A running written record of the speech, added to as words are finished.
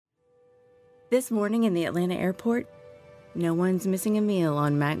This morning in the Atlanta airport, no one's missing a meal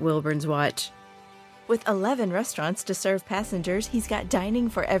on Mac Wilburn's watch. With 11 restaurants to serve passengers, he's got dining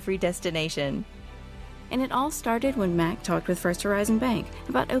for every destination. And it all started when Mac talked with First Horizon Bank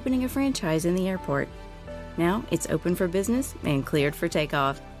about opening a franchise in the airport. Now it's open for business and cleared for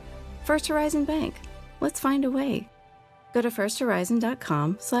takeoff. First Horizon Bank. Let's find a way. Go to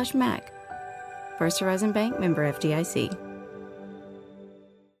firsthorizon.com/Mac. First Horizon Bank, member FDIC.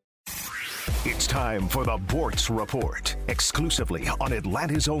 It's time for the Boortz Report, exclusively on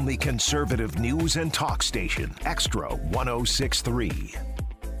Atlanta's only conservative news and talk station, Extra 106.3.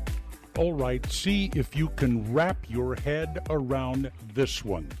 All right, see if you can wrap your head around this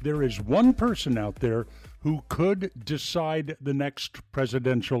one. There is one person out there who could decide the next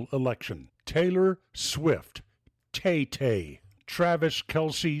presidential election. Taylor Swift, Tay Tay, Travis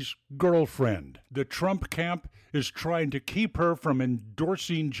Kelce's girlfriend. The Trump camp is trying to keep her from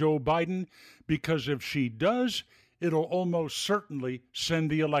endorsing Joe Biden because if she does, it'll almost certainly send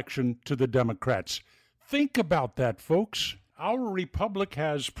the election to the Democrats. Think about that, folks. Our republic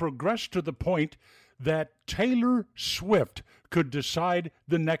has progressed to the point that Taylor Swift could decide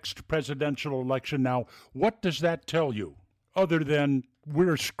the next presidential election. Now, what does that tell you? Other than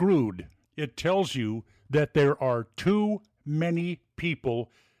we're screwed. It tells you that there are too many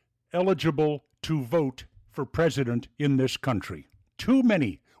people eligible to vote for president in this country. Too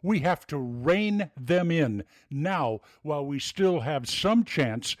many. We have to rein them in now while we still have some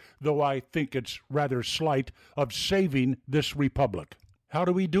chance, though I think it's rather slight, of saving this republic. How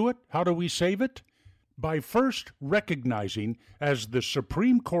do we do it? How do we save it? By first recognizing, as the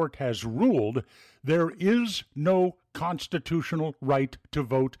Supreme Court has ruled, there is no constitutional right to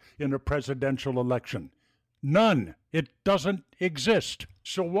vote in a presidential election. None. It doesn't exist.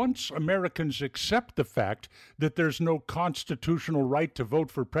 So once Americans accept the fact that there's no constitutional right to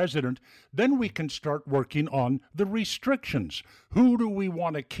vote for president, then we can start working on the restrictions. Who do we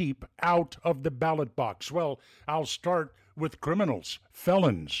want to keep out of the ballot box? Well, I'll start with criminals,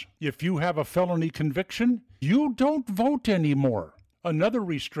 felons. If you have a felony conviction, you don't vote anymore. Another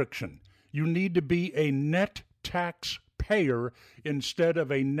restriction, you need to be a net tax payer instead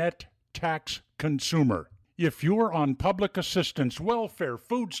of a net tax consumer. If you're on public assistance, welfare,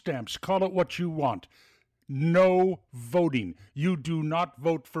 food stamps, call it what you want, no voting. You do not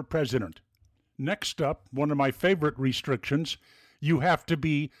vote for president. Next up, one of my favorite restrictions, you have to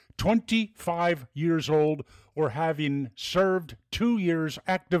be 25 years old or having served 2 years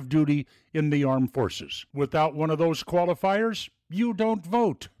active duty in the armed forces. Without one of those qualifiers, you don't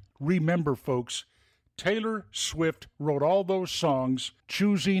vote. Remember, folks, Taylor Swift wrote all those songs,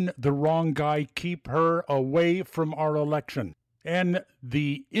 choosing the wrong guy, keep her away from our election, and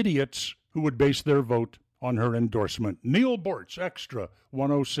the idiots who would base their vote on her endorsement. Neil Boortz, Extra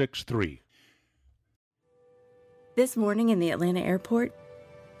 106.3. This morning in the Atlanta airport,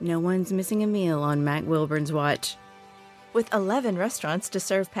 no one's missing a meal on Mac Wilburn's watch. With 11 restaurants to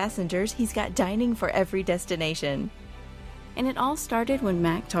serve passengers, he's got dining for every destination. And it all started when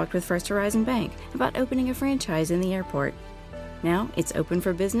Mac talked with First Horizon Bank about opening a franchise in the airport. Now it's open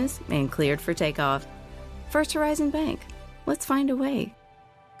for business and cleared for takeoff. First Horizon Bank. Let's find a way.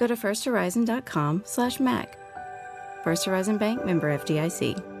 Go to firsthorizon.com/Mac. First Horizon Bank, member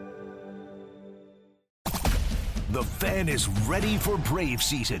FDIC. The fan is ready for Brave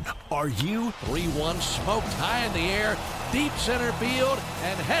season. Are you? 3-1 smoked high in the air, deep center field,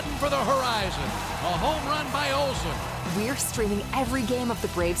 and heading for the horizon. A home run by Olsen. We're streaming every game of the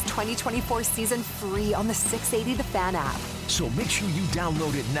Braves 2024 season free on the 680 The Fan app. So make sure you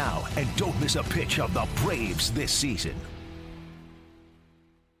download it now and don't miss a pitch of the Braves this season.